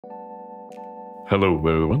Hello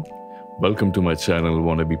everyone, welcome to my channel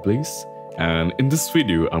Wannabe Plays, and in this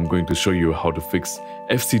video I'm going to show you how to fix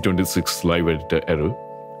FC26 live editor error,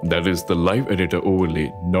 that is the live editor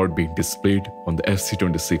overlay not being displayed on the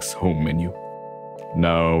FC26 home menu.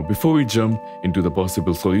 Now before we jump into the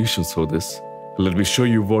possible solutions for this, let me show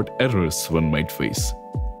you what errors one might face.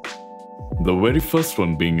 The very first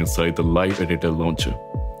one being inside the live editor launcher,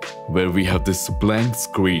 where we have this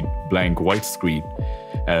blank white screen,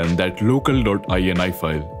 and that local.ini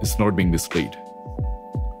file is not being displayed.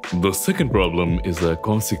 The second problem is a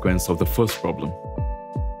consequence of the first problem.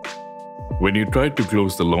 When you try to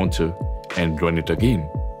close the launcher and run it again,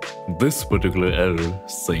 this particular error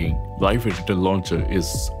saying live editor launcher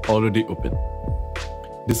is already open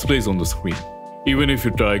displays on the screen. Even if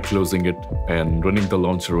you try closing it and running the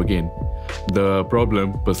launcher again, the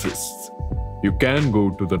problem persists. You can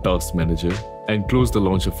go to the task manager and close the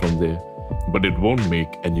launcher from there, but it won't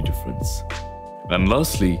make any difference. And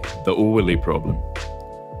lastly, the overlay problem.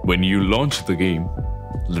 When you launch the game,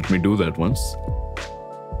 let me do that once.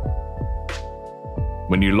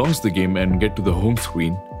 When you launch the game and get to the home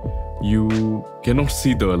screen, you cannot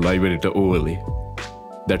see the live editor overlay.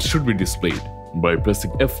 That should be displayed by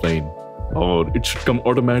pressing F9, or it should come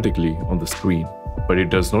automatically on the screen, but it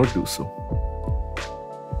does not do so.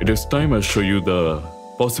 It is time I show you the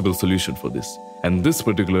possible solution for this. And this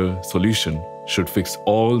particular solution should fix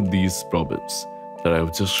all these problems that I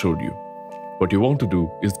have just showed you. What you want to do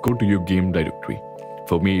is go to your game directory.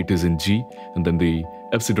 For me, it is in G and then the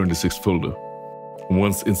FC26 folder.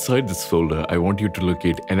 Once inside this folder, I want you to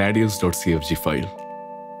locate anadius.cfg file.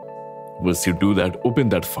 Once you do that, open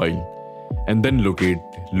that file and then locate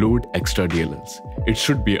load extra DLLs. It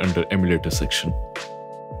should be under emulator section.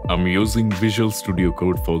 I'm using Visual Studio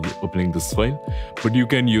Code for opening this file, but you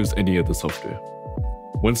can use any other software.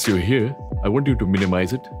 Once you're here, I want you to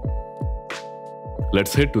minimize it.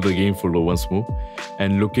 Let's head to the game folder once more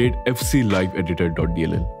and locate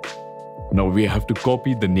fcliveeditor.dll. Now we have to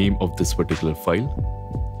copy the name of this particular file.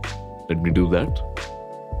 Let me do that.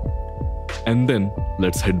 And then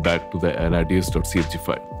let's head back to the anadius.cfg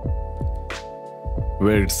file,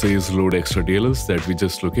 where it says load extra DLLs that we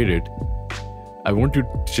just located. I want you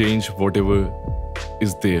to change whatever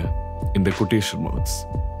is there in the quotation marks.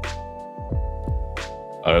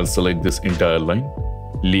 I'll select this entire line,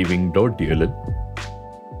 leaving .dll,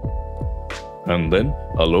 and then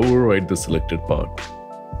I'll override the selected part.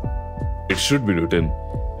 It should be written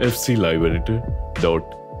fcliveeditor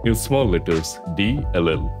in small letters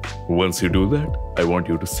DLL. Once you do that, I want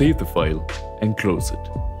you to save the file and close it.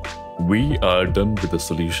 We are done with the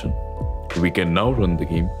solution. We can now run the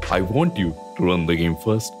game. I want you to run the game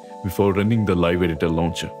first before running the live editor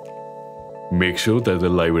launcher. Make sure that the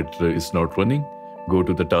live editor is not running. Go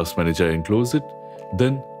to the task manager and close it.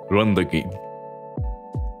 Then run the game.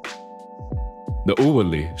 The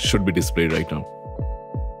overlay should be displayed right now.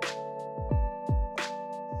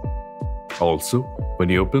 Also, when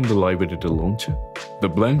you open the live editor launcher, the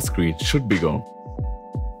blank screen should be gone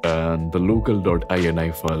and the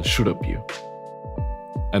local.ini file should appear.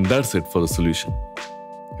 And that's it for the solution.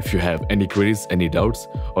 If you have any queries, any doubts,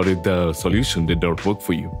 or if the solution did not work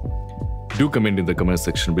for you, do comment in the comment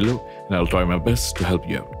section below and I'll try my best to help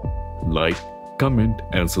you out. Like, comment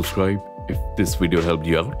and subscribe if this video helped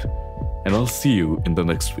you out, and I'll see you in the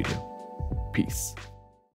next video. Peace.